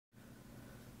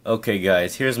Okay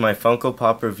guys, here's my Funko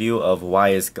Pop review of Why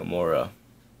is Gamora?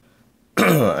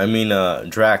 I mean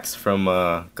Drax from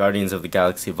Guardians of the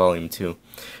Galaxy Volume 2.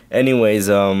 Anyways,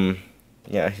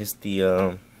 yeah, here's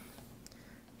the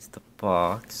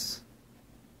box.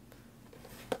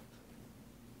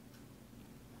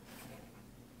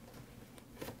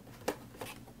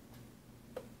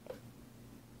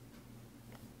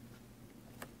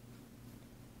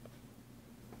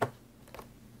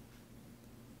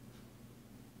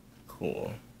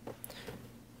 Cool.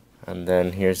 And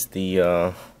then here's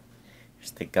the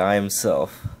guy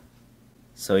himself.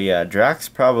 So yeah, Drax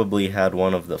probably had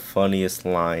one of the funniest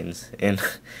lines in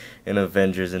in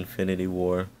Avengers Infinity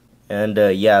War. And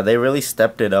yeah, they really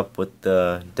stepped it up with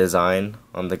the design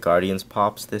on the Guardians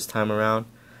Pops this time around.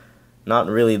 Not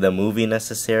really the movie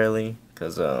necessarily,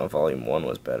 because Volume 1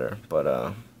 was better.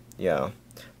 But yeah.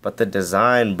 But the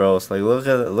design, bro, it's like look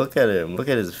at him. Look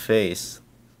at his face.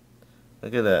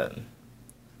 Look at that.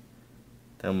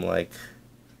 Them like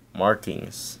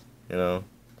markings, you know.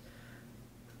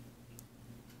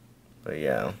 But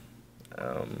yeah.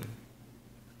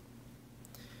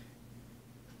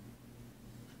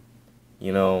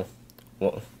 You know,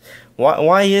 well,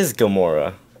 why is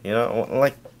Gamora? You know,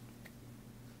 like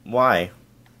why?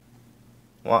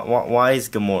 Why is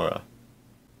Gamora?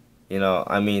 You know,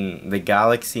 I mean, the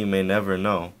galaxy may never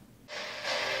know.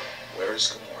 Where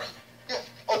is Gamora? Yeah,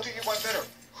 I'll do you one better.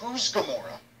 Who's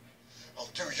Gamora? I'll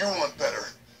do you one better.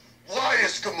 Why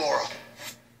is Gamora?